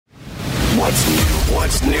What's new?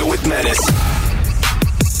 What's new with Menace?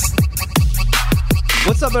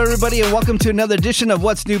 What's up, everybody, and welcome to another edition of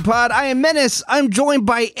What's New Pod. I am Menace. I'm joined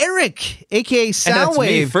by Eric, a.k.a. Soundwave. And that's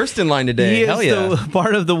me, first in line today. He Hell is yeah. the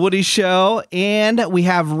part of the Woody Show. And we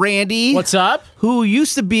have Randy. What's up? Who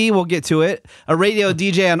used to be, we'll get to it, a radio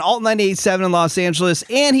DJ on Alt 98.7 in Los Angeles,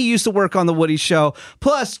 and he used to work on the Woody Show.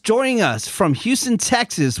 Plus, joining us from Houston,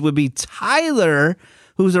 Texas would be Tyler,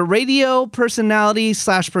 who's a radio personality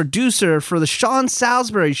 / producer for the Sean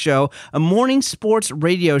Salisbury Show, a morning sports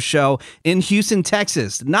radio show in Houston,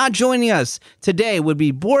 Texas. Not joining us today would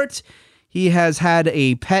be Bort. He has had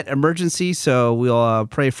a pet emergency, so we'll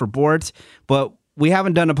pray for Bort. But we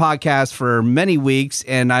haven't done a podcast for many weeks,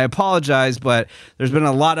 and I apologize, but there's been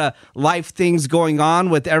a lot of life things going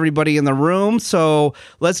on with everybody in the room. So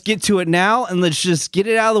let's get to it now, and let's just get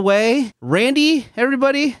it out of the way. Randy,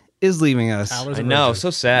 everybody, is leaving us. I know,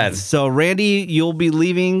 so sad. So, Randy, you'll be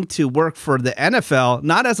leaving to work for the NFL,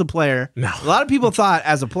 not as a player. No. A lot of people thought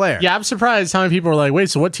as a player. Yeah, I'm surprised how many people are like,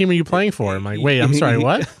 wait, so what team are you playing for? I'm like, wait, I'm sorry,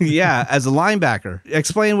 what? Yeah, as a linebacker.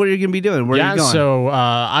 Explain what you're going to be doing. Where are you going? So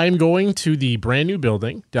I'm going to the brand new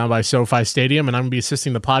building down by SoFi Stadium, and I'm going to be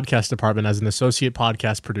assisting the podcast department as an associate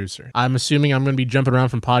podcast producer. I'm assuming I'm going to be jumping around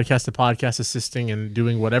from podcast to podcast, assisting and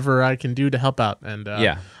doing whatever I can do to help out. And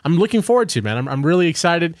I'm looking forward to it, man. I'm really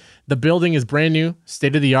excited. The building is brand new,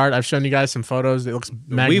 state of the art. I've shown you guys some photos. It looks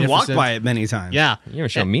magnificent. We've walked by it many times. Yeah. You never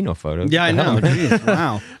show me no photos. Yeah, I know. Jeez,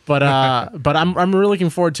 wow. But I'm really looking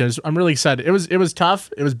forward to it. I'm really excited. It was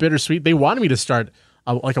tough. It was bittersweet. They wanted me to start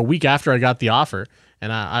like a week after I got the offer,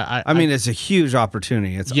 and I mean it's a huge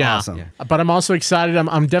opportunity. It's awesome. Yeah. But I'm also excited.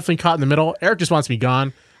 I'm definitely caught in the middle. Eric just wants me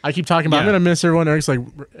gone. I keep talking about I'm gonna miss everyone. Eric's like,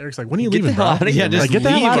 when are you leaving, bro? Yeah, just get the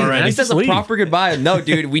hell leave out of already. here. He says a proper goodbye. No,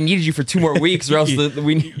 dude, we needed you for 2 more weeks, or else we right? board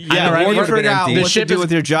You would have been forgot empty. what to do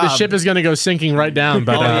with your job. The ship is gonna go sinking right down.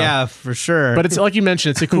 But yeah, for sure. But it's like you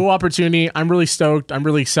mentioned, it's a cool opportunity. I'm really stoked. I'm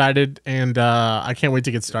really excited, and I can't wait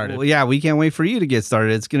to get started. Well, yeah, we can't wait for you to get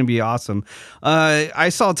started. It's going to be awesome. I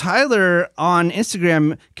saw Tyler on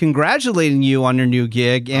Instagram congratulating you on your new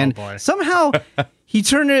gig, and somehow he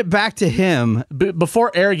turned it back to him.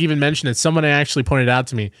 Before Eric even mentioned it, someone actually pointed out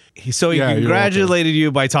to me. So he congratulated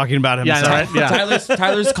you by talking about himself. Yeah, right? Yeah.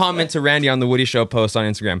 Tyler's comment to Randy on the Woody Show post on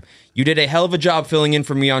Instagram. You did a hell of a job filling in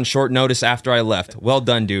for me on short notice after I left. Well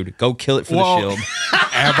done, dude. Go kill it for the Shield.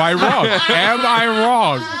 Am I wrong? Am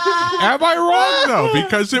I wrong, though?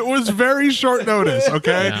 Because it was very short notice,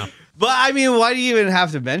 okay? Yeah. But I mean, why do you even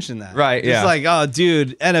have to mention that? Right, yeah. It's like, oh,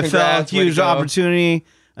 dude, NFL, Congrats, way to huge go. opportunity.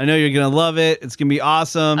 I know you're going to love it. It's going to be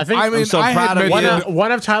awesome. I'm so proud of you.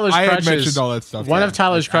 One of Tyler's I had crutches. mentioned all that stuff. One of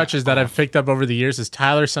Tyler's crutches that I've picked up over the years is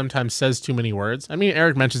Tyler sometimes says too many words. I mean,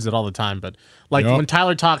 Eric mentions it all the time, but when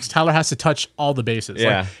Tyler talks, Tyler has to touch all the bases.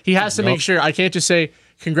 Yeah. Like, he has to make sure. I can't just say,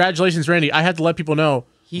 congratulations, Randy. I have to let people know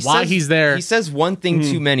why he's there. He says one thing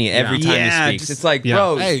too many every time he speaks. It's like,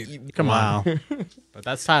 bro, Hey, Come on. But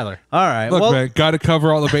that's Tyler. All right. look, well, man, got to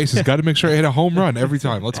cover all the bases. Got to make sure I hit a home run every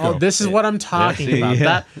time. Let's go. Oh, this is what I'm talking about. Yeah.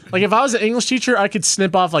 That, like, if I was an English teacher, I could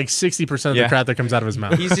snip off like 60% of the crap that comes out of his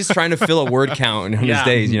mouth. he's just trying to fill a word count on his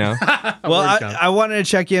days, you know? Well, I wanted to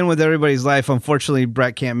check in with everybody's life. Unfortunately,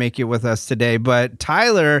 Brett can't make it with us today. But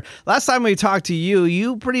Tyler, last time we talked to you,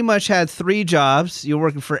 you pretty much had 3 jobs. You're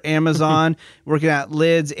working for Amazon, working at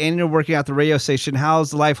Lids, and you're working at the radio station.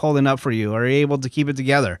 How's life holding up for you? Are you able to keep it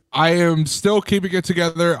together? I am still keeping it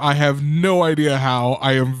together. I have no idea how.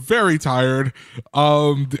 I am very tired.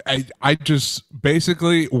 I just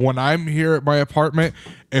basically, when I'm here at my apartment,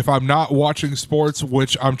 if I'm not watching sports,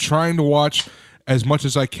 which I'm trying to watch as much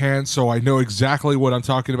as I can so I know exactly what I'm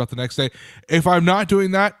talking about the next day. If I'm not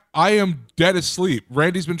doing that, I am dead asleep.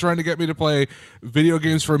 Randy's been trying to get me to play video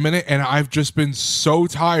games for a minute, and I've just been so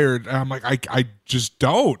tired. And I'm like, I just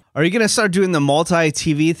don't. Are you going to start doing the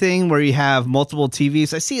multi-TV thing where you have multiple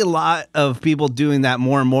TVs? I see a lot of people doing that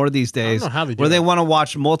more and more these days. I don't know how they do where that. they want to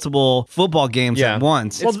watch multiple football games at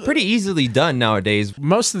once. It's pretty easily done nowadays.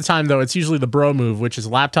 Most of the time, though, it's usually the bro move, which is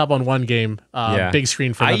laptop on one game, big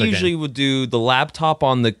screen for another I usually game. would do the laptop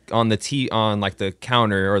on the like the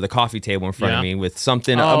counter or the coffee table in front of me with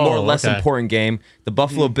something a more or less important game. The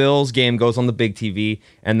Buffalo Bills game goes on the big TV,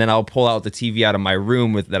 and then I'll pull out the TV out of my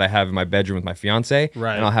room that I have in my bedroom with my fiance,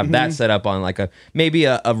 right? And I'll have that set up on like maybe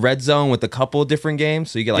a red zone with a couple of different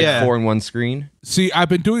games, so you get like 4 in one screen. See, I've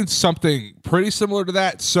been doing something pretty similar to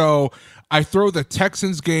that. So I throw the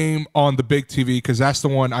Texans game on the big TV because that's the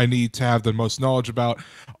one I need to have the most knowledge about.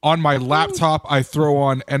 On my laptop, I throw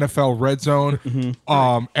on NFL Red Zone,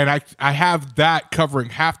 and I have that covering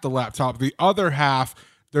half the laptop. The other half,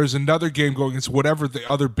 there's another game going against whatever the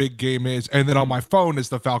other big game is, and then on my phone is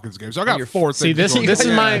the Falcons game. So I got 4 things. See,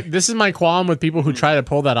 this is my qualm with people who try to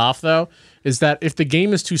pull that off, though, is that if the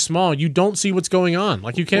game is too small, you don't see what's going on.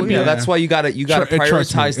 Like you can't be. Yeah, that's why you got to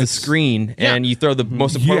prioritize the screen, and you throw the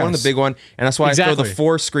most important one, the big one, and that's why I throw the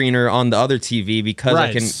 4-screener on the other TV because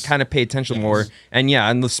I can kind of pay attention more. And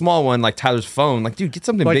and the small one, like Tyler's phone, like dude, get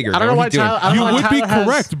something bigger. I don't know why Tyler. You would be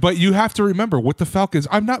correct, but you have to remember with the Falcons,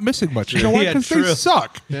 I'm not missing much. You know why? Because they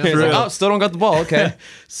suck. Yeah. Still don't got the ball. Okay.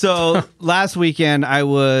 So last weekend I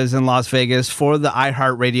was in Las Vegas for the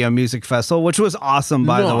iHeartRadio Music Festival, which was awesome,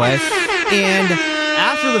 by the way. And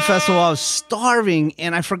after the festival, I was starving,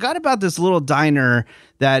 and I forgot about this little diner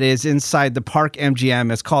that is inside the Park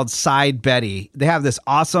MGM. It's called Side Betty. They have this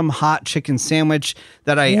awesome hot chicken sandwich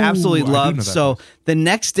that I absolutely loved. So the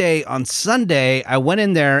next day on Sunday, I went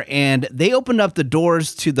in there, and they opened up the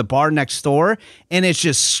doors to the bar next door, and it's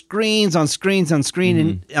just screens on screens on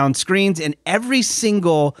screens, and every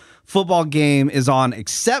single football game is on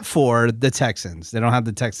except for the Texans. They don't have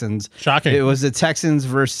the Texans. Shocking. It was the Texans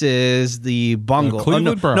versus the Bungles.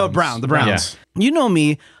 Cleveland Browns. No, the Browns. Yeah. You know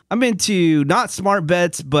me. I'm into not smart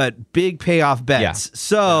bets, but big payoff bets. Yeah.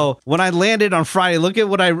 So when I landed on Friday, look at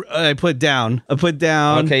what I put down. I put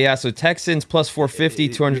down. Okay, yeah. So Texans plus 450,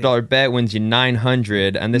 $200 bet wins you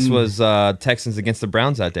 $900, and this was Texans against the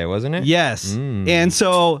Browns that day, wasn't it? Yes. And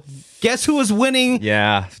so guess who was winning?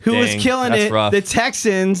 Yeah. Who was killing it? Rough. The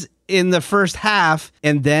Texans in the first half,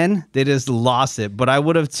 and then they just lost it. But I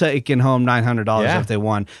would have taken home $900 if they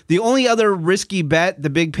won. The only other risky bet, the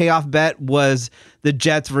big payoff bet, was the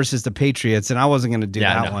Jets versus the Patriots, and I wasn't going to do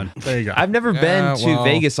that one. There you go. I've never been to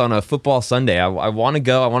Vegas on a football Sunday. I want to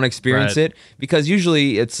go. I want to experience it because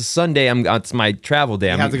usually it's a Sunday. It's my travel day.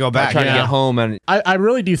 I have to go back. I'm trying to get home, and I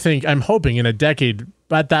really do think, I'm hoping in a decade,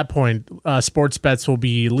 at that point, sports bets will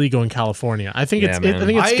be legal in California. I think it's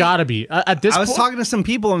got to be. At this I was talking to some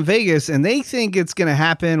people in Vegas, and they think it's going to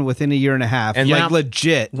happen within a year and a half. And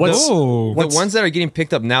legit. The ones that are getting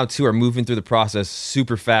picked up now too are moving through the process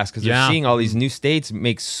super fast because they're seeing all these new states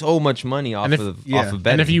make so much money off of betting.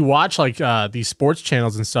 And if you watch these sports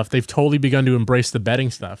channels and stuff, they've totally begun to embrace the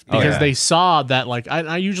betting stuff because they saw that. Like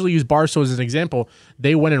I usually use Barstool as an example.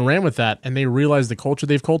 They went and ran with that, and they realized the culture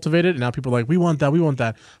they've cultivated, and now people are like, we want that, we want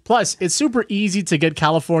that. Plus, it's super easy to get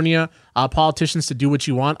California politicians to do what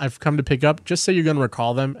you want. I've come to pick up. Just say you're going to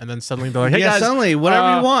recall them, and then suddenly they're like, hey guys, suddenly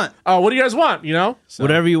whatever you want. What do you guys want? You know,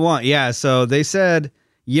 whatever you want. Yeah. So they said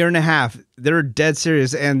year and a half. They're dead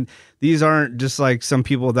serious, and these aren't just like some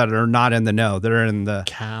people that are not in the know. They're in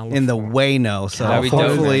the way know. So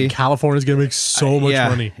hopefully California's gonna make so much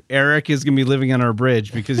money. Eric is gonna be living on our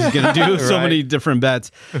bridge because he's gonna do so many different bets.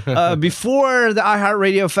 Before the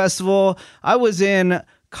iHeartRadio Festival, I was in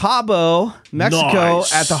Cabo, Mexico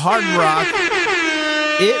at the Hard Rock.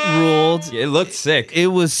 It ruled. It looked sick. It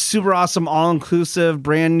was super awesome, all inclusive,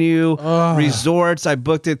 brand new resorts. I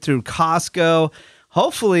booked it through Costco.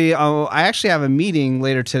 Hopefully, I actually have a meeting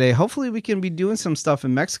later today. Hopefully, we can be doing some stuff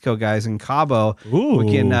in Mexico, guys, in Cabo. Ooh. We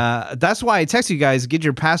can. That's why I text you guys, get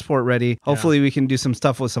your passport ready. Hopefully, we can do some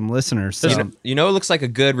stuff with some listeners. So. You know, it looks like a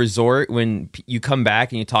good resort when you come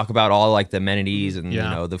back and you talk about all like the amenities and you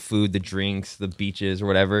know the food, the drinks, the beaches, or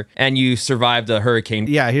whatever, and you survived a hurricane.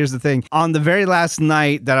 Yeah, here's the thing. On the very last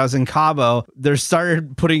night that I was in Cabo, they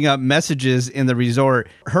started putting up messages in the resort: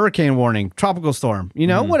 hurricane warning, tropical storm. You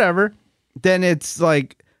know, whatever. Then it's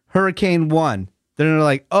like Hurricane 1. Then they're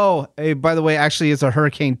like, oh, hey, by the way, actually, it's a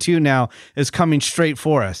Hurricane 2 now. It's coming straight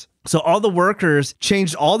for us. So all the workers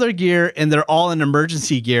changed all their gear, and they're all in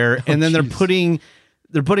emergency gear. And then they're putting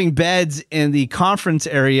beds in the conference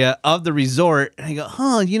area of the resort. And I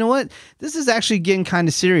go, you know what? This is actually getting kind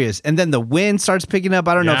of serious. And then the wind starts picking up.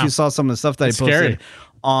 I don't know if you saw some of the stuff that I posted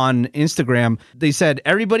on Instagram. They said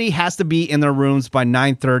everybody has to be in their rooms by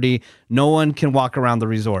 9:30. No one can walk around the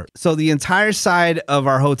resort. So the entire side of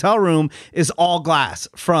our hotel room is all glass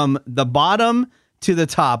from the bottom to the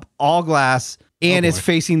top, all glass. And it's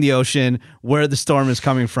facing the ocean where the storm is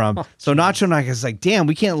coming from. So Nacho and I was like, damn,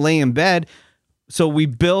 we can't lay in bed. So we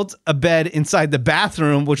built a bed inside the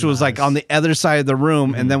bathroom, which was like on the other side of the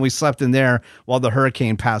room. And then we slept in there while the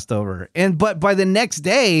hurricane passed over. But by the next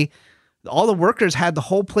day, all the workers had the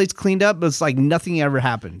whole place cleaned up, but it's like nothing ever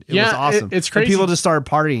happened. It was awesome. It's crazy. And people just started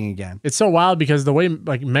partying again. It's so wild because the way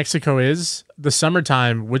like Mexico is, the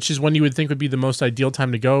summertime, which is when you would think would be the most ideal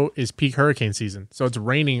time to go, is peak hurricane season. So it's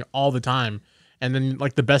raining all the time. And then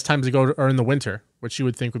like the best times to go are in the winter, which you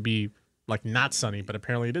would think would be like not sunny, but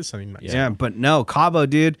apparently it is sunny in Mexico. Yeah, but no, Cabo,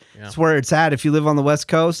 dude. It's where it's at. If you live on the West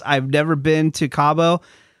Coast, I've never been to Cabo.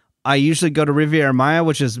 I usually go to Riviera Maya,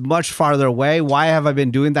 which is much farther away. Why have I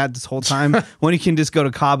been doing that this whole time when you can just go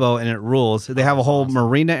to Cabo and it rules? They have a whole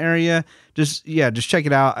marina area. Just check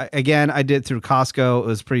it out. Again, I did it through Costco. It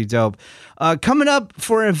was pretty dope. Coming up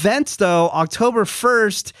for events, though, October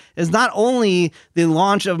 1st is not only the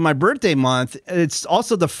launch of my birthday month, it's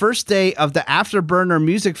also the first day of the Afterburner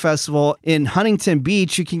Music Festival in Huntington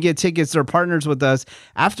Beach. You can get tickets. They're partners with us.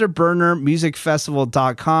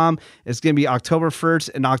 Afterburnermusicfestival.com. It's going to be October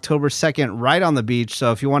 1st and October 2nd right on the beach.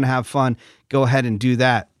 So if you want to have fun, go ahead and do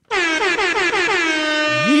that.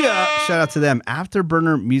 Yeah, shout out to them.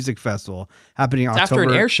 Afterburner Music Festival happening It's October.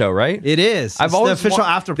 after an air show, right? It is. I've It's always the official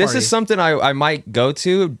after party. This is something I might go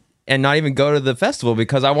to and not even go to the festival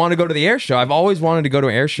because I want to go to the air show. I've always wanted to go to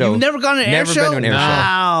an air show. You've never gone to an air show? Never been to an air show.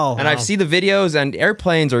 Wow. And I've seen the videos, and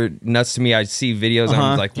airplanes are nuts to me. I see videos, and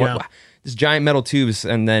I'm like, what? Yeah. Wow, this giant metal tubes,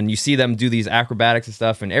 and then you see them do these acrobatics and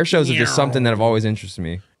stuff. And air shows are just something that have always interested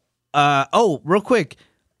me. Real quick.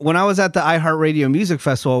 When I was at the iHeartRadio Music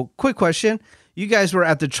Festival, quick question. You guys were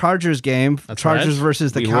at the Chargers game, Chargers right.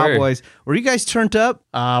 versus the We Cowboys. Were you guys turned up?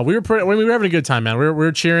 We were having a good time, man. We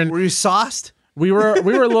were cheering. Were you sauced? We were a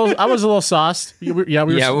little. I was a little sauced. We were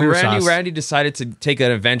sauced. Randy decided to take an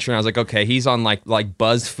adventure, and I was like, okay, he's on like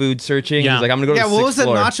BuzzFood searching. Yeah. He's like, I'm gonna go to the What was sixth the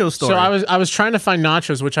floor. nacho story? So I was trying to find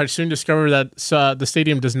nachos, which I soon discovered that the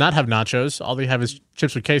stadium does not have nachos. All they have is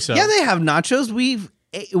chips with queso. Yeah, they have nachos. We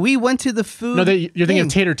went to the food. No, you're thinking thing. of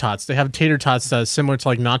tater tots. They have tater tots similar to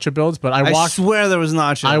like nacho builds, but I swear there was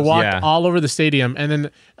nachos. I walked Yeah. all over the stadium, and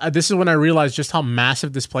then this is when I realized just how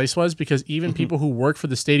massive this place was because even people who work for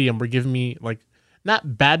the stadium were giving me like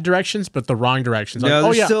not bad directions, but the wrong directions. Like, No,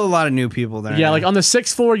 there's still a lot of new people there. yeah, like on the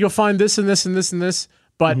 6th floor, you'll find this and this and this and this.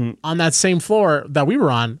 But on that same floor that we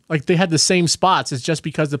were on, like they had the same spots. It's just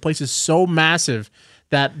because the place is so massive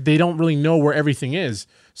that they don't really know where everything is.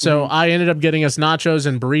 So I ended up getting us nachos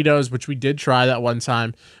and burritos, which we did try that one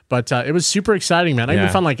time. But it was super exciting, man. I even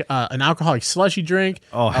Yeah. found like an alcoholic slushy drink.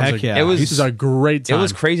 Oh, I was heck like, yeah. It was- This is a great time. It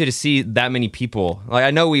was crazy to see that many people. Like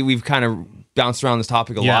I know we've kind of bounced around this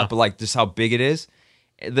topic a Yeah. lot, but like just how big it is.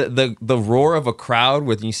 The roar of a crowd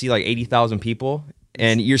with you see like 80,000 people.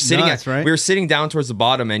 And you're sitting nuts, right? we were sitting down towards the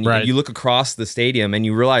bottom, and Right. you look across the stadium, and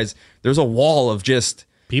you realize there's a wall of just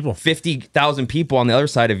people. 50,000 people on the other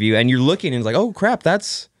side of you, and you're looking, and it's like, oh crap,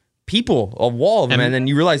 that's people, a wall of them, and then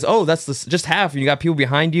you realize, oh, that's just half, and you got people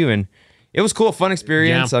behind you, and it was cool, fun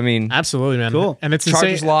experience. Yeah. I mean, Absolutely, man. Cool. And it's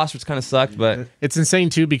Chargers insane. lost, which kind of sucked, but It's insane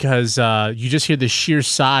too because you just hear the sheer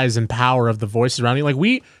size and power of the voices around you. Like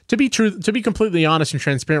to be completely honest and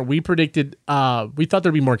transparent, we predicted we thought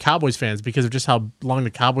there'd be more Cowboys fans because of just how long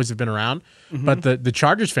the Cowboys have been around. But the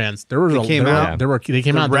Chargers fans, they came out. There were a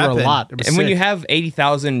repping. lot. It was and when sick. you have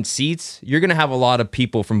 80,000 seats, you're gonna have a lot of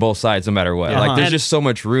people from both sides, no matter what. Like, there's And- just so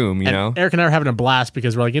much room, you know. Eric and I are having a blast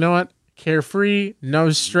because we're like, you know what? Carefree,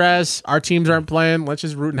 no stress. Our teams aren't playing. Let's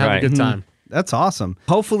just root and have Right. a good time. That's awesome.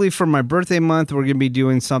 Hopefully for my birthday month, we're going to be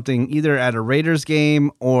doing something either at a Raiders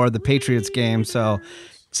game or the Patriots game. So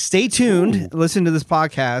stay tuned, listen to this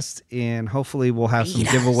podcast, and hopefully we'll have some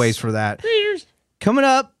giveaways for that. Coming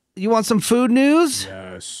up, you want some food news?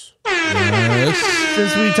 Yes.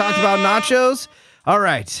 Since we talked about nachos? All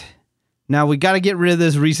right. Now we got to get rid of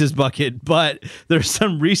this Reese's bucket, but there's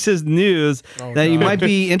some Reese's news that you might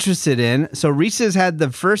be interested in. So Reese's had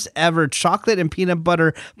the first ever chocolate and peanut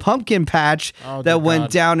butter pumpkin patch that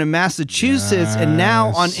went down in Massachusetts, and now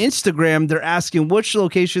on Instagram they're asking which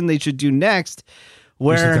location they should do next,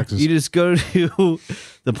 where Texas. you just go to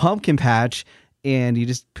the pumpkin patch and you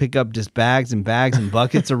just pick up just bags and bags and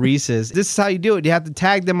buckets of Reese's. This is how you do it. You have to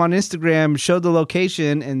tag them on Instagram, show the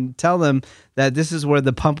location, and tell them that this is where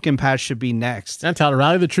the pumpkin patch should be next. And tell to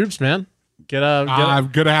rally the troops, man. I'm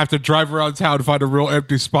gonna have to drive around town to find a real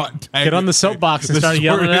empty spot. And tag Get on it. the soapbox and This start is where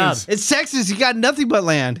yelling it out. is. It's Texas. You got nothing but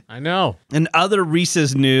land. I know. And other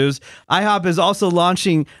Reese's news, IHOP is also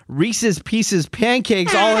launching Reese's Pieces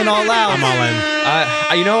pancakes all in, all out. I'm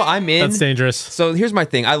all in. You know, I'm in. That's dangerous. So here's my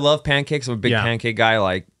thing. I love pancakes. I'm a big Yeah. pancake guy.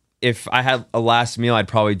 Like, if I had a last meal, I'd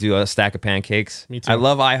probably do a stack of pancakes. Me too. I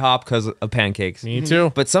love IHOP because of pancakes. Me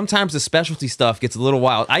too. But sometimes the specialty stuff gets a little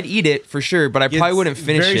wild. I'd eat it for sure, but I probably wouldn't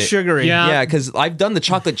finish very it. sugary. Yeah. Yeah, because I've done the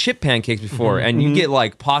chocolate chip pancakes before, and you get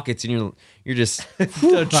like pockets, and you're just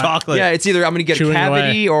The chocolate. yeah. It's either I'm gonna get Chewing a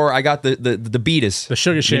cavity or I got the beatus, The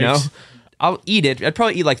sugar You know, shakes. I'll eat it. I'd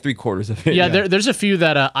probably eat like 3/4 of it. Yeah, there's a few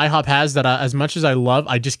that IHOP has that as much as I love,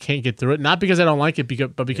 I just can't get through it. Not because I don't like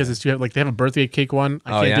it, but because it's too like they have a birthday cake one.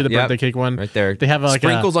 I can't do the birthday cake one right there. They have like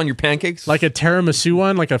sprinkles on your pancakes, like a tiramisu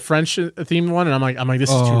one, like a French themed one, and I'm like this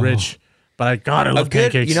is too rich. But I love a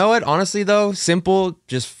good. pancakes. You know what? Honestly, though, simple,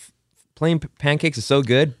 just plain pancakes is so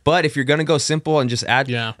good. But if you're gonna go simple and just add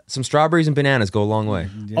some strawberries and bananas, go a long way.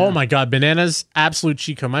 Yeah. Oh my god, bananas, absolute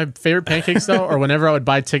cheat code. My favorite pancakes though, or whenever I would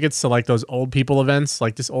buy tickets to like those old people events,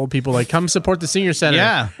 like just old people like come support the senior center.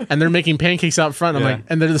 Yeah. And they're making pancakes out front. I'm like,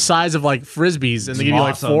 and they're the size of like Frisbees, and they give you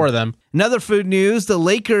like 4 of them. Another food news: the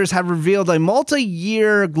Lakers have revealed a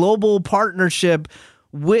multi-year global partnership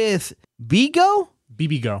with Bibigo,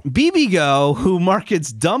 who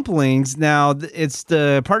markets dumplings. Now, it's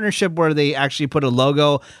the partnership where they actually put a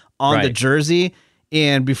logo on the jersey,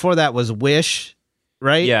 and before that was Wish,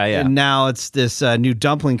 right? Yeah. And now it's this new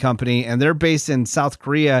dumpling company, and they're based in South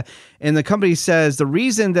Korea. And the company says the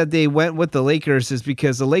reason that they went with the Lakers is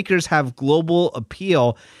because the Lakers have global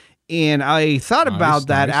appeal. And I thought about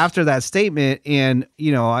that after that statement, and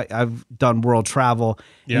I've done world travel,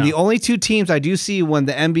 and the only 2 teams I do see when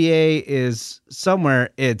the NBA is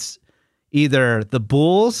somewhere, it's either the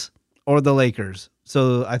Bulls or the Lakers.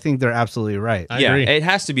 So I think they're absolutely right. I agree. It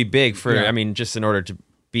has to be big for just in order to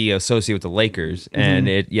be associated with the Lakers, and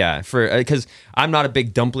because I'm not a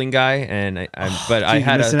big dumpling guy, and I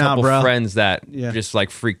had a couple friends that just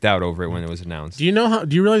like freaked out over it when it was announced. Do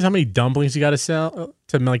you realize how many dumplings you got to sell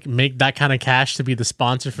to like make that kind of cash to be the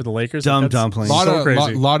sponsor for the Lakers? Dumplings, lot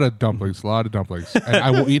of dumplings, and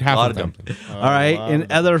I will eat half of them. All right. In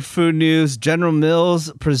other food news, General Mills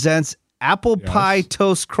presents apple pie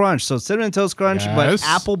toast crunch. So cinnamon toast crunch, but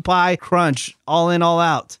apple pie crunch, all in, all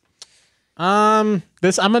out. I'm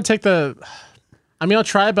gonna take I'll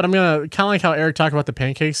try it, but I'm gonna kind of like how Eric talked about the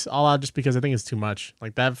pancakes all out, just because I think it's too much.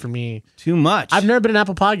 Like that for me. Too much. I've never been an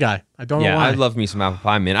apple pie guy. I don't know why. I love me some apple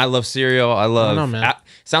pie, man. I love cereal. I love.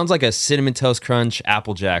 Sounds like a cinnamon toast crunch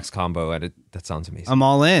Apple Jacks combo. That sounds amazing. I'm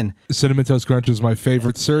all in. Cinnamon toast crunch is my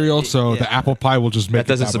favorite cereal, so the apple pie will just make that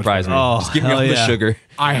doesn't surprise me. Oh, just give me all the sugar.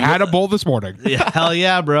 I had a bowl this morning. Hell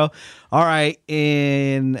yeah, bro. All right,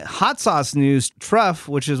 in hot sauce news, Truff,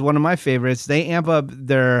 which is one of my favorites, they amp up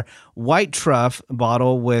their white Truff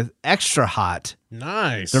bottle with extra hot.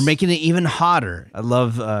 Nice. They're making it even hotter. I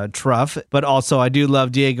love Truff, but also I do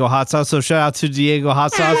love Diego hot sauce. So shout out to Diego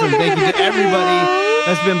hot sauce, and thank you to everybody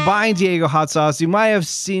that's been buying Diego hot sauce. You might have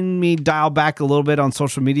seen me dial back a little bit on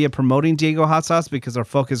social media promoting Diego hot sauce, because our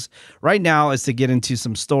focus right now is to get into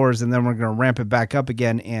some stores, and then we're going to ramp it back up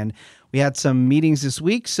again. And we had some meetings this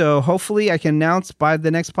week, so hopefully I can announce by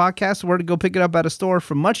the next podcast where to go pick it up at a store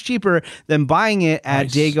for much cheaper than buying it at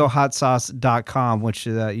DiegoHotSauce.com, which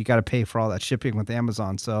you got to pay for all that shipping with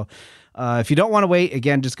Amazon. So if you don't want to wait,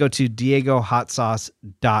 again, just go to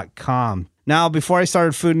DiegoHotSauce.com. Now, before I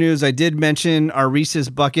started food news, I did mention our Reese's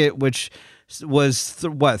bucket, which was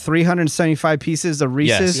 375 pieces of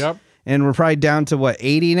Reese's. Yes. Yep. And we're probably down to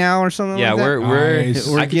 80 now or something like that? We're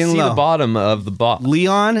I can see the bottom of the box.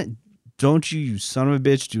 Leon, don't you son of a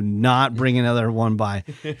bitch, do not bring another one by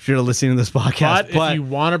if you're listening to this podcast. But if you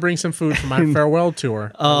want to bring some food for my farewell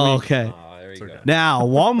tour. Oh, okay. There you go. Now,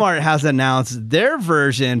 Walmart has announced their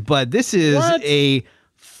version, but this is a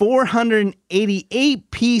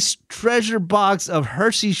 488-piece treasure box of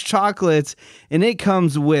Hershey's chocolates, and it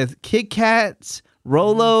comes with Kit Kats,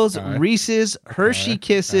 Rolos, Reese's, Hershey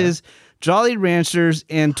Kisses, Jolly Ranchers,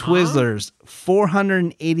 and Twizzlers.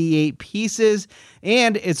 488 pieces,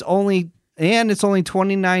 and it's only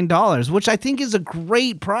 $29, which I think is a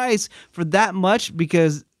great price for that much,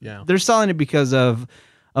 because they're selling it because of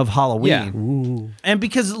Halloween. Yeah. And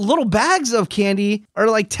because little bags of candy are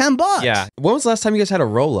like $10. Yeah. When was the last time you guys had a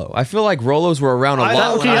Rolo? I feel like Rolos were around a lot. I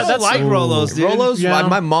don't like Rolos, dude. Rolos,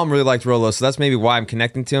 my mom really liked Rolos, so that's maybe why I'm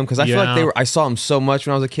connecting to them, because I feel like I saw them so much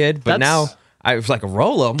when I was a kid, but now I was like a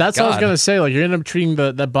Rolo. That's what I was gonna say. Like you're end up treating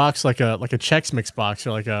that box like a Chex Mix box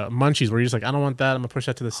or like a Munchies, where you're just like, I don't want that. I'm gonna push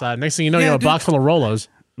that to the side. Next thing you know, you have a box full of Rolos.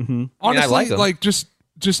 Mm-hmm. Honestly,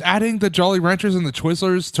 just adding the Jolly Ranchers and the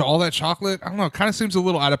Twizzlers to all that chocolate, I don't know, it kind of seems a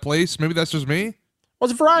little out of place. Maybe that's just me.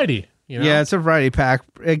 Well, it's a variety. You know? Yeah, it's a variety pack.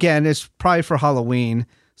 Again, it's probably for Halloween,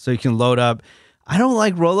 so you can load up. I don't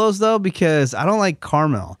like Rolos though, because I don't like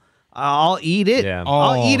caramel. I'll eat it. Yeah.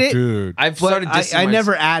 I'll eat it. Dude. I've started I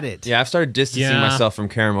never add it. Yeah, I've started distancing myself from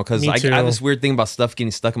caramel, because I have this weird thing about stuff getting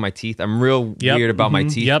stuck in my teeth. I'm real weird about my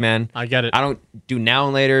teeth, man. I get it. I don't do now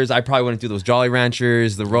and laters. I probably wouldn't do those Jolly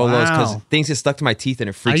Ranchers, the Rolos, because things get stuck to my teeth and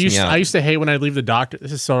it freaks me out. I used to hate when I leave the doctor.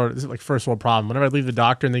 This is like first world problem. Whenever I leave the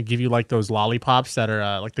doctor and they give you like those lollipops that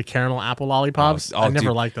are like the caramel apple lollipops, I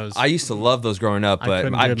never liked those. I used to love those growing up,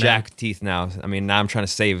 but I have jacked teeth now. I mean, now I'm trying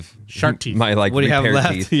to save shark teeth. My what do you have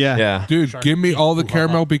left? Teeth. Yeah. Dude, give me all the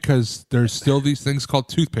caramel, because there's still these things called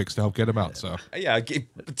toothpicks to help get them out. So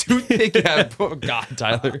toothpick. Oh God,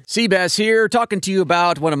 Tyler. Seabass here, talking to you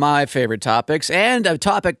about one of my favorite topics, and a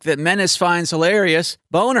topic that Menace finds hilarious: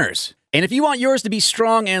 boners. And if you want yours to be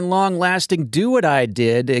strong and long-lasting, do what I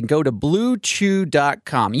did and go to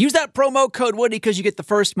BlueChew.com. Use that promo code Woody because you get the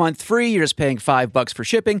first month free. You're just paying $5 for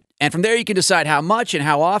shipping. And from there, you can decide how much and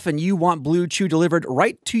how often you want Blue Chew delivered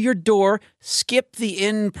right to your door. Skip the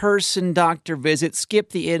in-person doctor visit. Skip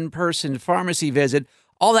the in-person pharmacy visit.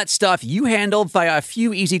 All that stuff you handled via a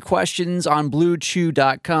few easy questions on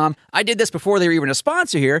BlueChew.com. I did this before they were even a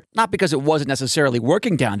sponsor here, not because it wasn't necessarily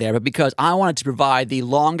working down there, but because I wanted to provide the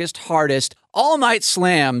longest, hardest, all-night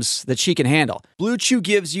slams that she can handle. Blue Chew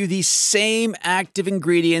gives you the same active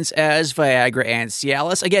ingredients as Viagra and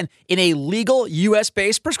Cialis. Again, in a legal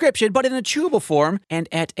U.S.-based prescription, but in a chewable form and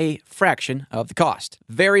at a fraction of the cost.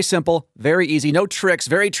 Very simple, very easy, no tricks,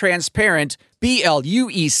 very transparent.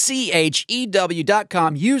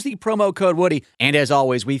 BlueChew.com. Use the promo code Woody. And as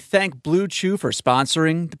always, we thank Blue Chew for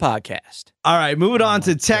sponsoring the podcast. All right, moving on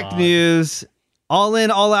to tech news. All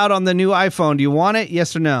in, all out on the new iPhone. Do you want it?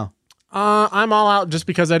 Yes or no? I'm all out just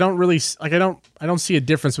because I don't really like. I don't see a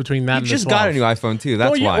difference between that. You and just the 12. got a new iPhone too.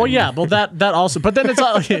 That's why. Well, yeah. Well, that also. But then it's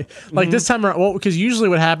all, like this time around. Well, because usually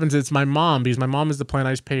what happens, it's my mom, because my mom is the plan.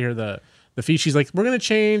 I just pay her the fee. She's like, we're gonna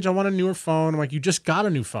change. I want a newer phone. I'm like, you just got a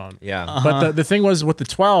new phone. Yeah. But the thing was with the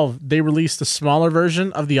 12, they released a smaller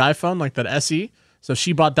version of the iPhone, like that SE. So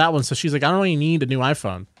she bought that one. So she's like, I don't really need a new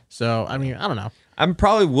iPhone. So I mean, I don't know. I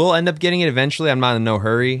probably will end up getting it eventually. I'm not in no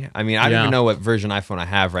hurry. I mean, I don't even know what version iPhone I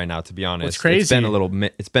have right now, to be honest. It's crazy. It's been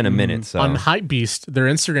it's been a minute. So on Hypebeast, their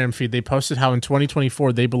Instagram feed, they posted how in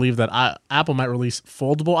 2024 they believe that Apple might release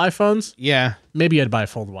foldable iPhones. Yeah. Maybe I'd buy a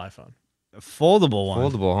foldable iPhone. A foldable one.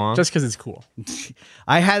 Foldable, huh? Just because it's cool.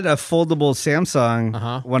 I had a foldable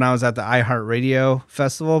Samsung when I was at the iHeartRadio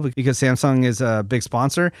festival because Samsung is a big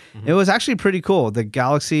sponsor. It was actually pretty cool. The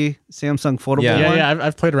Galaxy Samsung foldable one. Yeah,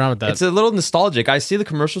 I've played around with that. It's a little nostalgic. I see the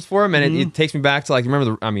commercials for them, and it takes me back to, like,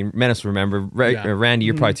 Menace will remember. Randy,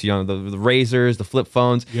 you're probably too young. The Razors, the flip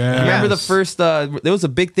phones. Yeah. Remember the first, there was a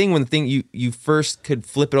big thing when you first could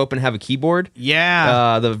flip it open and have a keyboard.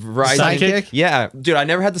 Yeah. The Verizon. Sidekick? Yeah. Dude, I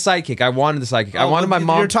never had the Sidekick. I wanted the Sidekick. I wanted my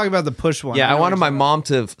mom. You're talking about the push one. Yeah, I wanted my mom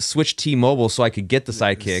to switch T-Mobile so I could get the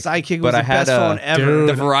Sidekick. Sidekick was but the I had best phone ever.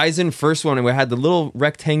 the Verizon first one, and we had the little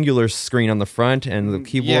rectangular screen on the front and the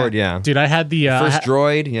keyboard. Yeah, Dude, I had the first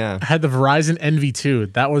Droid. Yeah, I had the Verizon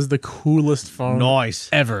NV2. That was the coolest phone Nice.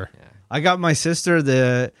 ever. I got my sister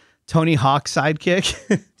the Tony Hawk Sidekick.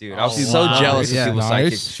 dude, I was so jealous of people's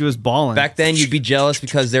Nice. Sidekicks. She was balling. Back then, you'd be jealous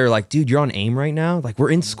because they're like, dude, you're on AIM right now? Like,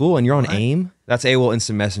 we're in school and you're on AIM? That's AOL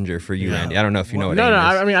Instant Messenger for you, Randy. I don't know if you know what AIM is.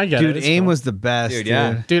 I mean, I get it. Dude, It's AIM cool. was the best. Dude,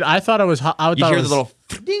 yeah. Dude, I thought it was hot. You hear the little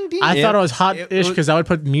Ding, ding. I Yeah. thought it was hot-ish because I would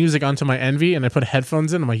put music onto my Envy and I put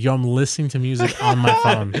headphones in. I'm like, yo, I'm listening to music on my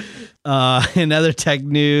phone. In other tech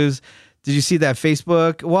news, did you see that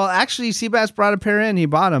Facebook? Well, actually, Seabass brought a pair in. He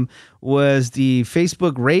bought them. Was the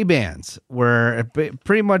Facebook Ray-Bans, where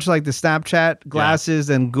pretty much like the Snapchat glasses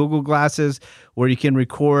and Google glasses, where you can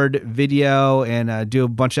record video and do a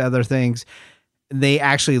bunch of other things. They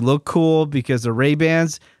actually look cool because they're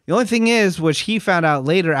Ray-Bans. The only thing is, which he found out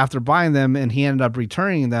later after buying them, and he ended up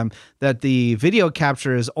returning them, that the video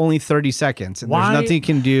capture is only 30 seconds, and Why? there's nothing you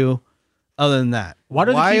can do other than that. Why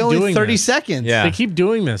do they keep only doing 30 this? seconds? Yeah. They keep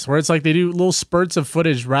doing this where it's like they do little spurts of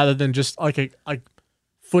footage rather than just like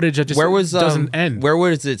footage that just doesn't end. Where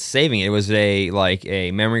was it saving it? Was it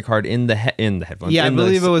a memory card in the headphones? Yeah, I in the-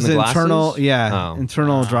 believe it was in the glasses? internal. Yeah, Oh.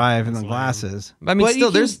 internal drive in the glasses. I mean, But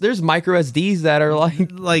still, you can- there's micro SDs that are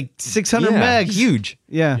like 600 yeah, megs. huge.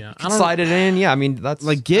 Yeah, Yeah. You can slide it in. Yeah, I mean that's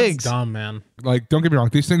like That's gigs. dumb, man. Like, don't get me wrong,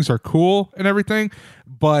 these things are cool and everything,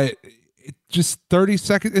 but it just 30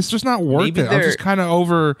 seconds, it's just not worth Maybe it. I'm they're- just kind of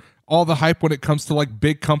over all the hype when it comes to like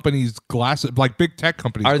big companies' glasses, like big tech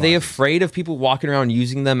companies. Are they glasses. afraid of people walking around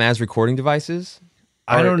using them as recording devices?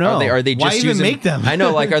 I don't know. Are they just Why even using, make them? I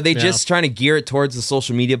know, like, are they just trying to gear it towards the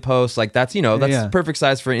social media posts? Like, that's Yeah. perfect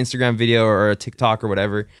size for an Instagram video or a TikTok or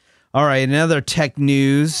whatever. All right, another tech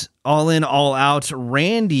news. All in, all out.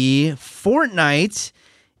 Randy, Fortnite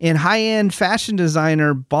and high-end fashion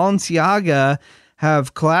designer Balenciaga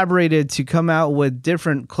have collaborated to come out with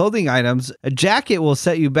different clothing items. A jacket will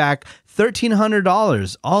set you back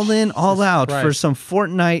 $1,300. All in, all out for Christ. some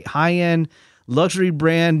Fortnite high-end luxury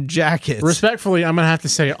brand jackets. Respectfully, I'm gonna have to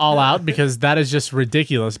say all out because that is just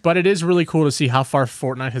ridiculous. But it is really cool to see how far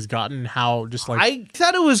Fortnite has gotten. How just like I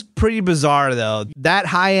thought it was pretty bizarre though. That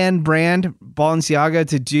high-end brand Balenciaga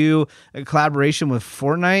to do a collaboration with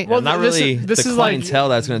Fortnite. Well, not this really is- this the is like- clientele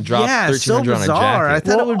that's going to drop yeah, $1,300 so on a bizarre. I jacket.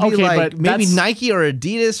 thought it Well, would be okay, like but maybe that's- Nike or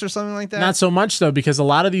Adidas or something like that. not so much though, because a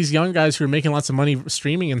lot of these young guys who are making lots of money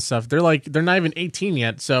streaming and stuff, they're not even 18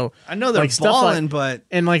 yet. So I know they're like, stuff balling, like- but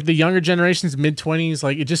and like the younger generations, mid 20s,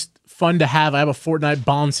 like it just fun to have. I have a Fortnite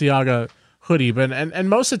Balenciaga hoodie, but and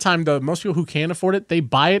most of the time, most people who can afford it, they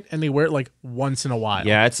buy it and they wear it like once in a while.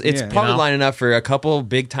 Yeah, it's probably lining up for a couple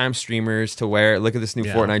big time streamers to wear. Look at this new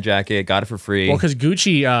Fortnite jacket, got it for free. Well, because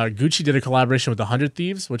Gucci did a collaboration with the 100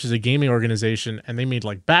 Thieves, which is a gaming organization, and they made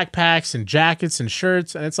like backpacks and jackets and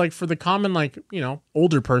shirts, and it's like for the common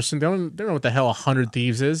older person, they don't know what the hell 100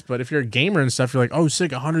 Thieves is, but if you're a gamer and stuff, you're like, oh,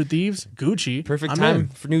 sick, 100 Thieves, Gucci, perfect I'm time in.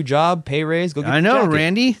 for new job, pay raise. Go get I know, the jacket.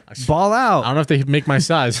 Randy, ball out. I don't know if they make my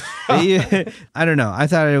size. I don't know. I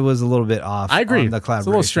thought it was a little bit off. I agree. On the collaboration. It's a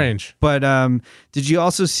little strange. But did you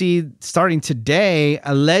also see starting today,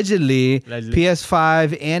 allegedly,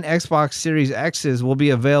 PS5 and Xbox Series X's will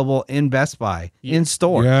be available in Best Buy in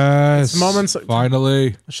store? Yes. It's moments.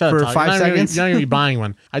 Finally. Shut For up, 5 seconds? You're not going to be buying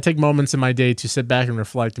one. I take moments in my day to sit back and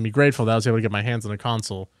reflect and be grateful that I was able to get my hands on a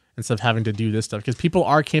console instead of having to do this stuff. Because people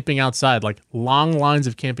are camping outside, like long lines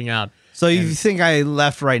of camping out. So you think I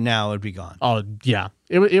left right now, it'd be gone? Oh, yeah.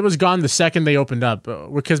 It was gone the second they opened up.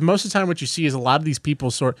 Because most of the time what you see is a lot of these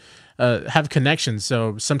people have connections.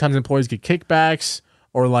 So sometimes employees get kickbacks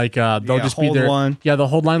or like they'll just be there. One. Yeah, the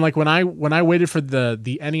hold line. Like when I waited for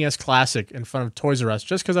the NES Classic in front of Toys R Us,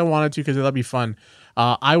 just because I wanted to, because that'd be fun.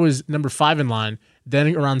 I was number 5 in line.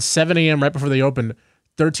 Then around 7 a.m. right before they opened,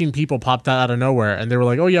 13 people popped out of nowhere, and they were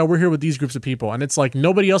like, oh yeah, we're here with these groups of people. And it's like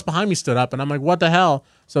nobody else behind me stood up, and I'm like, what the hell?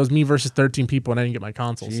 So it was me versus 13 people, and I didn't get my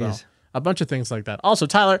console. Jeez. So a bunch of things like that. Also,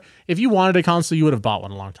 Tyler, if you wanted a console, you would have bought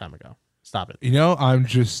one a long time ago. Stop it. I'm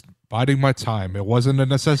just biding my time. It wasn't a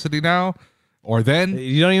necessity now or then.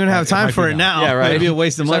 You don't even have time for it now. Yeah, right. It'd be a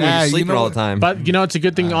waste of money. You're you sleeping know all what? the time. But it's a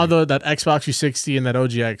good thing. Although that Xbox 360 and that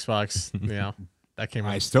OG Xbox, that came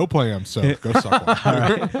I out. still play them, so go suck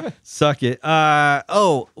one. Suck it.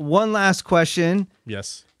 One last question.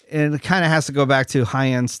 Yes. And it kind of has to go back to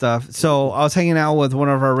high-end stuff. So I was hanging out with one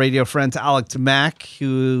of our radio friends, Alex Mack,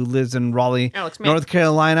 who lives in Raleigh, North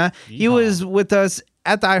Carolina. He was with us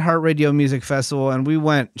at the iHeartRadio Music Festival, and we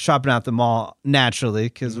went shopping at the mall naturally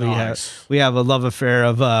because we have a love affair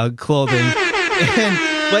of clothing.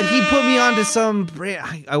 But he put me onto some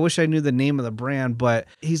brand. I wish I knew the name of the brand, but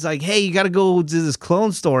he's like, hey, you got to go to this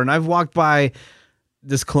cologne store. And I've walked by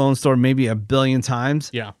this cologne store maybe a billion times.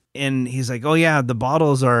 Yeah. And he's like, oh, yeah, the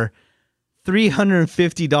bottles are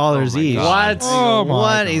 $350 each. What? Oh, my What?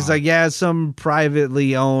 God. He's like, yeah, it's some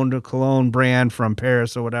privately owned cologne brand from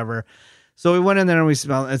Paris or whatever. So we went in there and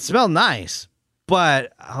it smelled nice.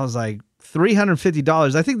 But I was like,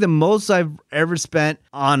 $350. I think the most I've ever spent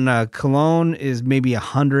on cologne is maybe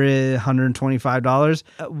 $100, $125.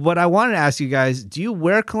 What I wanted to ask you guys, do you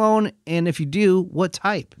wear cologne? And if you do, what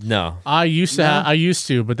type? No. I used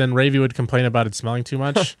to, but then Ravy would complain about it smelling too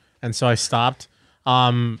much, and so I stopped.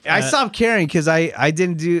 I stopped caring because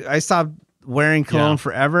I stopped wearing cologne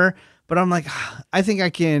forever. But I'm like, I think I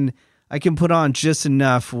can put on just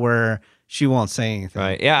enough where she won't say anything.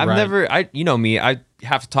 Right. Yeah, you know me, I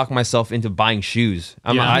have to talk myself into buying shoes.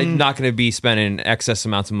 I'm not going to be spending excess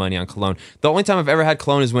amounts of money on cologne. The only time I've ever had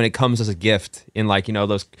cologne is when it comes as a gift in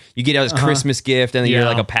those, you get a Christmas gift and then you get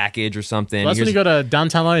like a package or something. Well, that's when you go to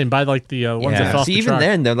downtown LA and buy like the ones that fell off See, the even truck.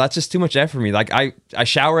 then though, that's just too much effort for me. Like I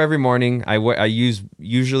shower every morning.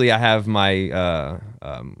 Usually I have my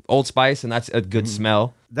Old Spice, and that's a good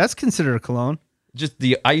smell. That's considered a cologne.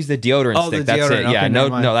 I use the deodorant stick. That's deodorant. it. Okay, Yeah, never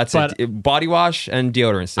mind. that's it. Body wash and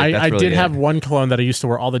deodorant stick. That's I really did it. have one cologne that I used to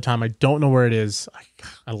wear all the time. I don't know where it is.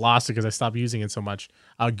 I lost it because I stopped using it so much.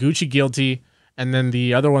 Gucci Guilty, and then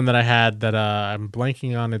the other one that I had that I'm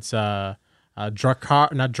blanking on. It's Drakkar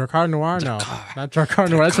Noir. No, not Drakkar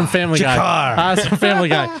Noir. That's from Family Guy. That's from Family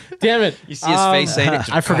Guy. Damn it! You see his face saying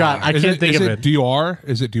it. I forgot. I can't think of it. Dior?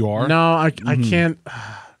 Is it Dior? No, I can't.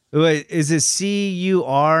 Wait, is it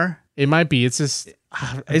CUR? It might be. It's just.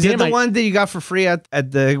 Is it the one that you got for free at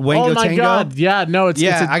the Wango Oh my Tango? god! Yeah, no, it's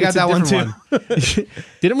I got that one too.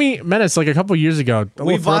 Didn't we, Menace, like a couple years ago?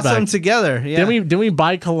 We bought some together. Yeah. Didn't we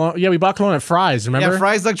buy cologne? Yeah, we bought cologne at Fry's. Remember? Yeah,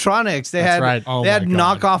 Fry's Electronics. They That's had right. Oh they had my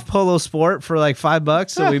God. knockoff Polo Sport for like $5,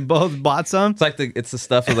 so we both bought some. It's like it's the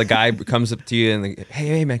stuff where the guy comes up to you and like,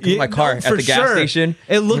 hey man, come to my car at for the gas sure. station.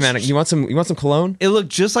 It looks- Hey, man, you want some cologne? It looked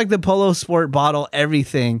just like the Polo Sport bottle,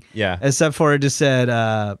 everything. Yeah. Except for it just said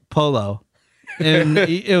Polo. And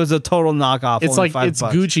it was a total knockoff. It's only like $5. it's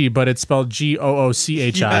Gucci, but it's spelled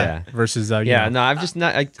GOOCHI Yeah. versus Yeah, no, I'm just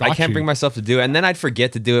not. I Got can't you. bring myself to do it, and then I'd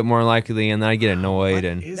forget to do it more likely, and then I get annoyed.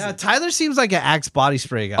 And Now, Tyler seems like an Axe body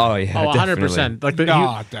spray guy. oh yeah, Oh, 100%. Like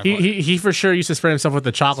definitely. he for sure used to spray himself with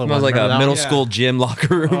the chocolate. Smells one. like a Remember that middle one? school gym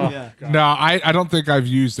locker room. No, I don't think I've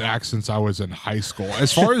used Axe since I was in high school.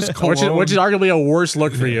 As far as cologne, which is arguably a worse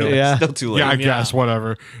look for you. Yeah. Still too late. yeah, I guess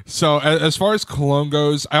whatever. So as far as cologne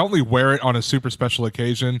goes, I only wear it on a super special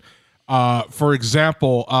occasion. For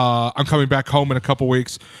example, I'm coming back home in a couple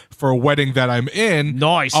weeks for a wedding that I'm in.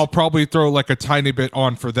 Nice. I'll probably throw like a tiny bit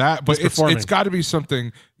on for that, but it's performing. got to be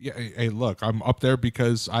something. Yeah, hey, look, I'm up there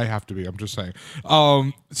because I have to be. I'm just saying.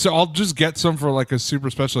 So I'll just get some for like a super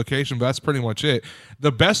special occasion, but that's pretty much it.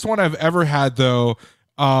 The best one I've ever had though.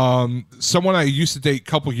 Someone I used to date a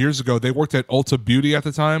couple years ago, they worked at Ulta Beauty at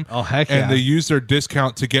the time. Oh, heck and yeah. they used their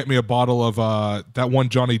discount to get me a bottle of that one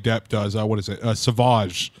Johnny Depp does. What is it?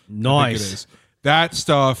 Sauvage. I think Nice. it is. That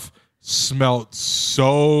stuff smelled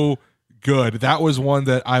so good. That was one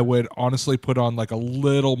that I would honestly put on like a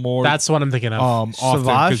little more. That's what I'm thinking of. often, 'cause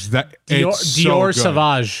Sauvage? that Dior, it's so Dior good.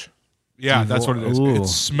 Sauvage. Yeah, that's what it is. Ooh. It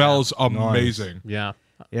smells amazing. Yeah.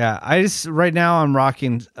 Yeah, I just right now I'm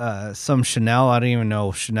rocking some Chanel. I don't even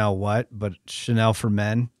know Chanel what, but Chanel for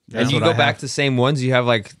men. And do you what go I back have. to the same ones? You have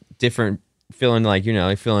like different filling, like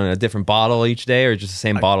filling a different bottle each day, or just the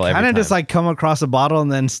same bottle every time? Kind of just like come across a bottle and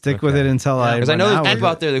then stick with it until I. because I know run there's out with people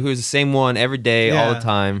it. out there who's the same one every day, all the Yeah.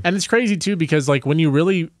 time. And it's crazy too because like when you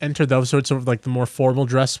really enter those sorts of like the more formal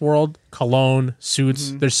dress world, cologne,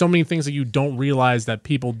 suits, there's so many things that you don't realize that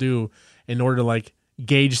people do in order to like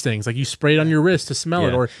gauge things. Like you spray it on your wrist to smell it,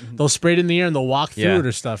 Yeah. or they'll spray it in the air and they'll walk through it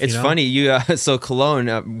or stuff. It's you know? funny. So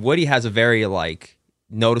cologne. Woody has a very like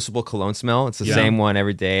noticeable cologne smell. It's the same one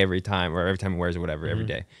every day, every time, or every time he wears it, whatever, every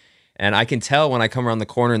day. And I can tell when I come around the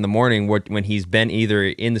corner in the morning when he's been either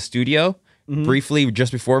in the studio briefly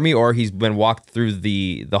just before me, or he's been walked through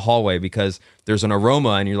the hallway, because there's an aroma,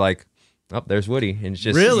 and you're like, oh, there's Woody. And it's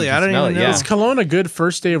just Really? you can I don't smell even it. know. Yeah. Is cologne a good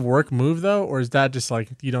first day of work move though, or is that just like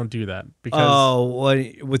you don't do that? Because Oh, what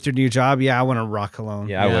with your new job? Yeah, I want to rock cologne.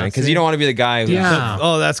 Yeah, I Yeah, wouldn't, because see? you don't want to be the guy who's yeah,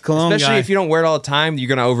 Oh, that's cologne. especially guy. if you don't wear it all the time, you're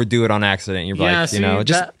gonna overdo it on accident. You're Yeah, like, see, just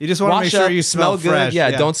that- You just wanna wash make sure up, you smell good. fresh, Yeah,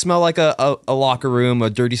 yeah. don't smell like a locker room, a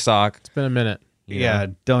dirty sock. it's been a minute. yeah,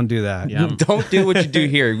 don't do that. Yeah. Don't do what you do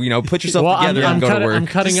here. Put yourself Well, together and go to work. I'm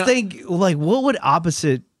cutting Just up. think, like, what would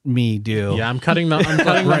opposite me do? Yeah, I'm cutting the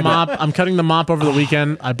mop. I'm cutting the mop over the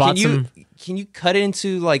weekend. I bought Can you cut it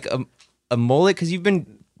into like a mullet? Because you've been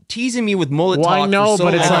teasing me with mullet Well, talk I know, for so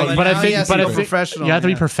but it's long. like, but Now I he think, has to but go I think professional, you have to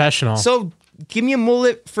be yeah. professional. So give me a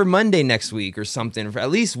mullet for Monday next week or something, for at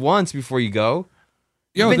least once before you go.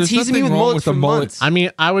 Yo, You've been there's teasing me nothing with wrong mullets with for the mullet. months. I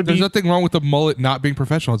mean, I would There's be. nothing wrong with the mullet not being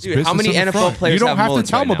professional. It's Dude, business how many in the NFL front. players You don't have have to mullets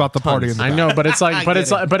tell right them about now? the party in Tons. the I back. know, but it's like, but get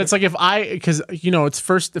it's it. like, but it's like if it's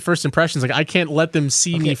it's the first impressions. Like I can't let them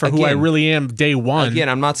see me for who I again- really am day one. Again,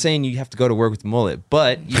 I'm not saying you have to go to work with the mullet,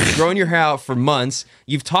 but you've grown your hair out for months.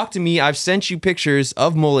 You've talked to me. I've sent you pictures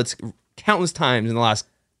of mullets countless times in the last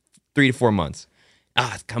 3 to 4 months.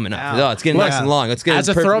 It's coming up. Wow. Oh, it's getting nice and long. It's getting As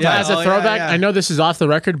a perfect. throwback, Yeah. Oh, yeah, throwback, yeah. I know this is off the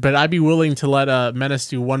record, but I'd be willing to let Menace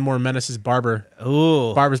do one more Menace's Ooh.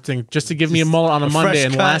 barber's thing, just to give me a mullet on a Monday fresh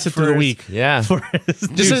and cut last it through the first. week. Yeah.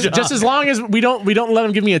 Just as long as we don't let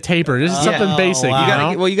him give me a taper. This is something Oh, basic. wow.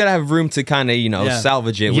 You know? You gotta have room to kind of Yeah.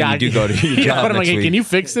 salvage it when you do go to your yeah, job but I'm like, next hey, week. can you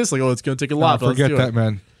fix this? Like, it's gonna take a lot. but let's Forget do that, it.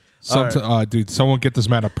 man. Dude, someone get this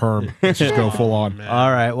man a perm. Let's just go full on.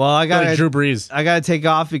 All right. Well, I Like got Drew Brees. I got to take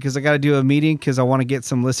off because I got to do a meeting because I want to get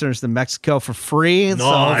some listeners to Mexico for free. And so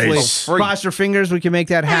hopefully, cross your fingers, we can make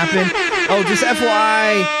that happen. Oh, just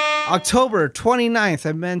FYI, October 29th.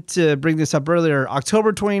 I meant to bring this up earlier.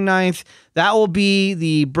 October 29th. That will be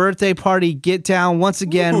the birthday party get down once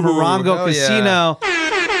again. Morongo hell yeah. Casino.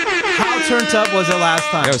 How turned up was it last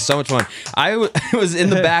time? It was so much fun. I was in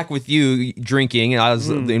the back with you drinking. I was,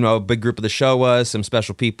 a big group of the show was, some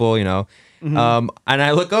special people, and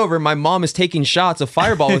I look over, my mom is taking shots of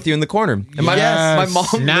Fireball with you in the corner. And my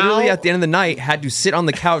mom Now- literally at the end of the night had to sit on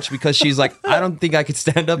the couch because she's like, I don't think I could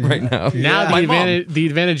stand up right now. Now My mom. the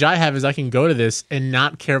advantage I have is I can go to this and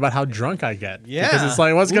not care about how drunk I get. Yeah. Because it's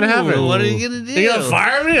like, what's gonna happen? Ooh, what are you gonna do? You gonna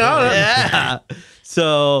fire me? I don't know. Yeah.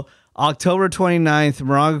 So October 29th,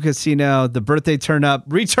 Morongo Casino, the birthday turn up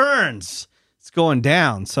returns. It's going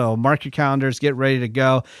down. So mark your calendars, get ready to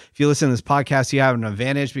go. If you listen to this podcast, you have an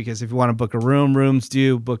advantage because if you want to book a room, rooms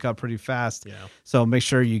do book up pretty fast. Yeah. So make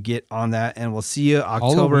sure you get on that and we'll see you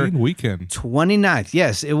October Halloween weekend. 29th.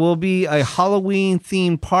 Yes, it will be a Halloween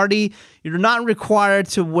themed party. You're not required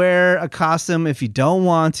to wear a costume if you don't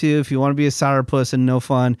want to. If you want to be a sourpuss and no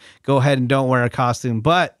fun, go ahead and don't wear a costume.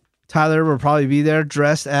 But Tyler will probably be there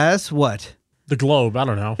dressed as what? The Globe. I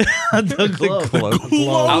don't know. The globe.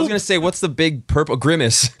 I was gonna say, what's the big purple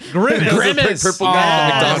Grimace? Grimace. The big purple guy,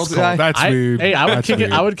 the McDonald's guy. That's weird. Hey, I would That's kick it.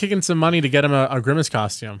 weird. I would kick in some money to get him a Grimace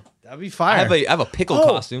costume. That'd be I fire. have a pickle Oh.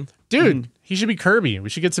 costume. Dude, he should be Kirby. We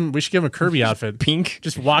should give him a Kirby outfit. Pink.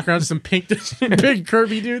 Just walk around with some pink, big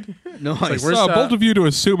Kirby, dude. Nice. Like, where's Bold of you to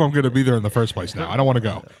assume I'm going to be there in the first place now. I don't want to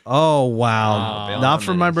go. Oh, wow. Not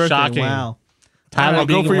for my birthday. Shocking. Wow. Tyler I'll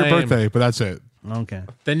go being for your lame. birthday, but that's it. Okay.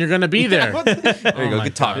 Then you're going to be there. There you go.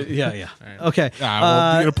 Good talk. Yeah. Okay.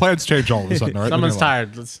 Well, plans change all of a sudden. All right? Someone's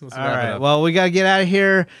tired. Let's All wrap it right. up. Well, we got to get out of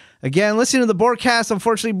here. Again, listen to the Bortcast.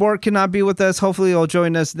 Unfortunately, Bort cannot be with us. Hopefully, he'll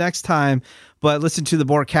join us next time. But listen to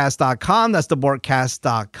thebortcast.com. That's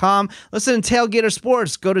thebortcast.com. Listen to Tailgater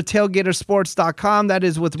Sports. Go to tailgatersports.com. That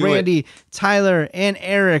is with Randy, Tyler, and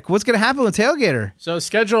Eric. What's going to happen with Tailgater?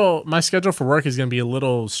 So my schedule for work is going to be a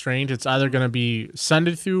little strange. It's either going to be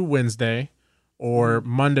Sunday through Wednesday or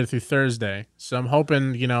Monday through Thursday. So I'm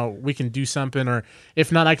hoping, we can do something, or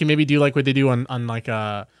if not, I can maybe do like what they do on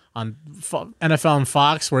NFL and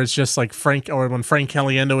Fox, where it's just like when Frank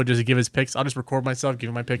Caliendo would just give his picks. I'll just record myself, give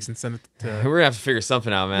him my picks, and send it to. We're gonna have to figure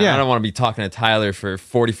something out, man. Yeah. I don't want to be talking to Tyler for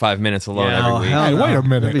 45 minutes alone every week. hell Hey, no. wait a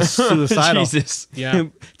minute. That'd be suicidal. Jesus. Yeah.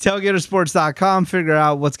 Tailgatersports.com. Figure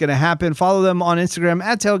out what's going to happen. Follow them on Instagram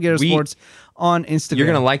at Tailgatersports on Instagram. You're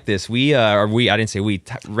gonna like this. I didn't say we.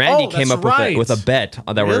 Randy came that's up right. with a bet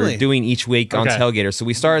that Really? we're doing each week on Okay. Tailgater. So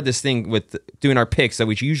we started this thing with doing our picks that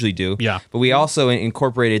we usually do. Yeah. But we also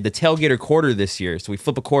incorporated the Tailgater quarter this year. So we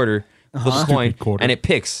flip a quarter, flip a coin, Stupid quarter. and it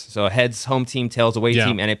picks. So heads home team, tails away Yeah.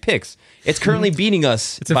 team, and it picks. It's currently beating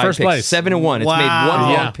us. It's in by first picks, place. 7-1. It's made Wow. one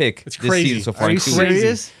wrong Yeah. pick It's this crazy. season so far. Are in you 2 weeks.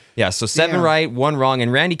 serious? Yeah. So 7 Damn. right, 1 wrong,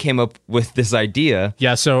 and Randy came up with this idea.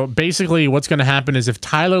 Yeah, so basically what's going to happen is if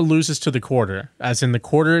Tyler loses to the quarter, as in the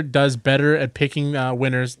quarter does better at picking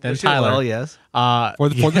winners than Tyler. Well, yes. For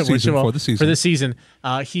the season,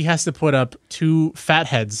 he has to put up 2 fat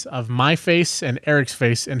heads of my face and Eric's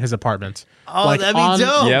face in his apartment. Oh, that'd be on,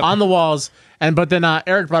 dope. Yep. on the walls. But then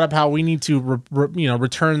Eric brought up how we need to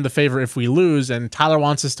return the favor if we lose, and Tyler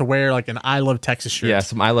wants us to wear like an I Love Texas shirt. Yeah,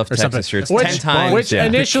 some I Love or Texas something. shirts 10 times. Which yeah.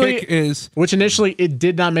 initially kick is it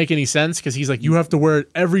did not make any sense because he's like, you have to wear it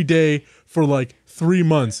every day for like 3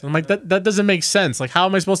 months. And I'm like, that doesn't make sense. Like, how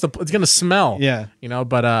am I supposed to? It's gonna smell. Yeah.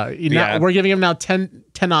 But Yeah. we're giving him now 10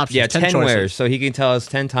 options. Yeah, 10 10 choices. wears. So he can tell us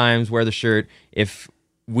 10 times wear the shirt if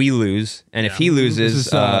we lose. And if he loses,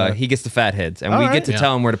 This is, he gets the fat heads. And we right. get to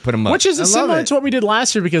tell him where to put them up. Which is love similar it. to what we did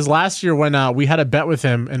last year, because last year when we had a bet with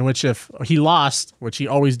him in which if he lost, which he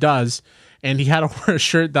always does, and he had to wear a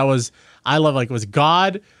shirt that was it was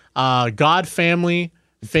God, family,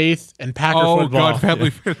 faith, and Packer football. God,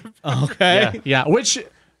 family. Okay. Yeah, which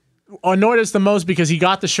annoyed us the most because he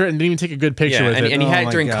got the shirt and didn't even take a good picture yeah, with it. and he had Oh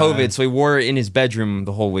it during my COVID, God. so he wore it in his bedroom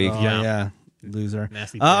the whole week. Oh, yeah. Loser.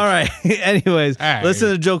 Nasty All right. Anyways, Hey. listen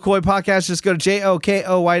to the Joe Coy podcast. Just go to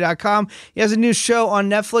JOKOY.com. He has a new show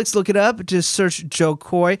on Netflix. Look it up. Just search Joe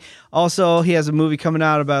Coy. Also, he has a movie coming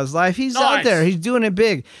out about his life. He's out Nice. there. He's doing it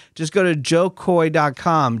big. Just go to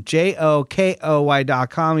JoeCoy.com.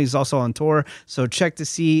 JOKOY.com. He's also on tour. So check to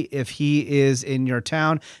see if he is in your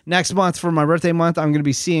town. Next month, for my birthday month, I'm going to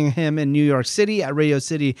be seeing him in New York City at Radio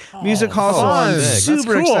City Music Hall. So I'm fun. That's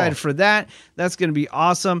super cool. excited for that. That's going to be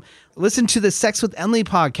awesome. Listen to the Sex with Emily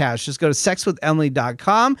podcast. Just go to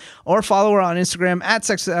sexwithemily.com or follow her on Instagram at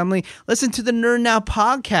Sex with Emily. Listen to the Nerd Now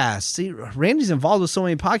podcast. See, Randy's involved with so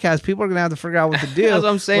many podcasts. People are going to have to figure out what to do. That's what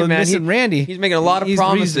I'm saying, with man. missing Randy. He's making a lot of He's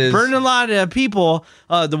promises. burning a lot of people.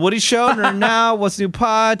 The Woody Show, Nerd Now, What's New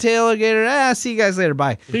Pod, Tailgater. See you guys later.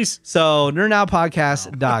 Bye. Peace. So,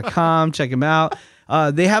 nerdnowpodcast.com. Check them out.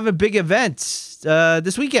 They have a big event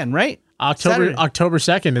this weekend, right? Saturday. October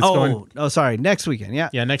 2nd. It's going. Sorry. Next weekend. Yeah.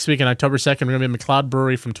 Yeah, next weekend, October 2nd, we're going to be at McLeod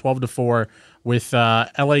Brewery from 12 to 4 with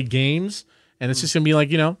LA Games. And it's just going to be like,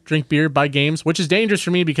 drink beer, buy games, which is dangerous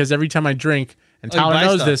for me because every time I drink, and Oh, you Tyler buy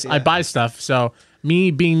knows stuff, this, yeah. I buy stuff. So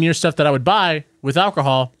me being near stuff that I would buy with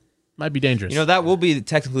alcohol might be dangerous. That will be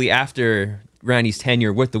technically after Randy's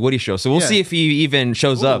tenure with the Woody Show. So we'll Yeah. see if he even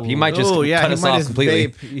shows up. He might just cut he us might off just completely.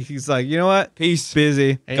 vape. He's like, you know what? Peace.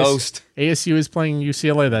 Busy. Ghost. ASU is playing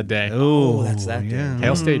UCLA that day. Oh, that's that day. yeah.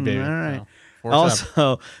 Hail State, baby. All right. So, 4-7.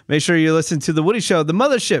 Also, make sure you listen to The Woody Show, The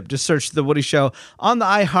Mothership. Just search The Woody Show on the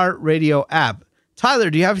iHeartRadio app.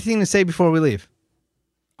 Tyler, do you have anything to say before we leave?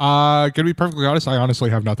 Gonna be perfectly honest, I honestly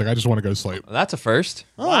have nothing. I just want to go to sleep. Well, that's a first.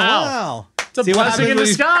 Oh, Wow. It's a See what blessing in happens when you-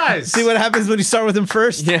 disguise. See what happens when you start with him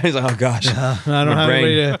first? Yeah, he's like, oh gosh. I don't have brain.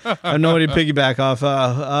 anybody I have nobody to piggyback off.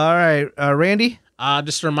 All right, Randy?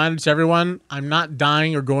 Just a reminder to everyone, I'm not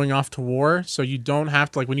dying or going off to war, so you don't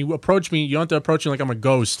have to, like, when you approach me, you don't have to approach me like I'm a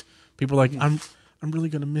ghost. People are like, I'm really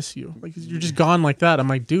going to miss you. Like, you're just gone like that. I'm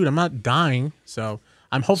like, dude, I'm not dying, so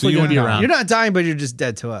I'm hopefully you going to be and I. around. You're not dying, but you're just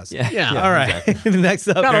dead to us. Yeah. All right. Next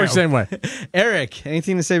up, Not always the same way. Eric,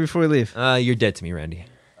 anything to say before we leave? You're dead to me, Randy.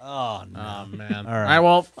 Oh, man. All right,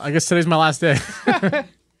 well, I guess today's my last day. All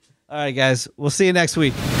right, guys. We'll see you next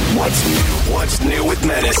week. What's new with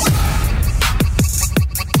Menace?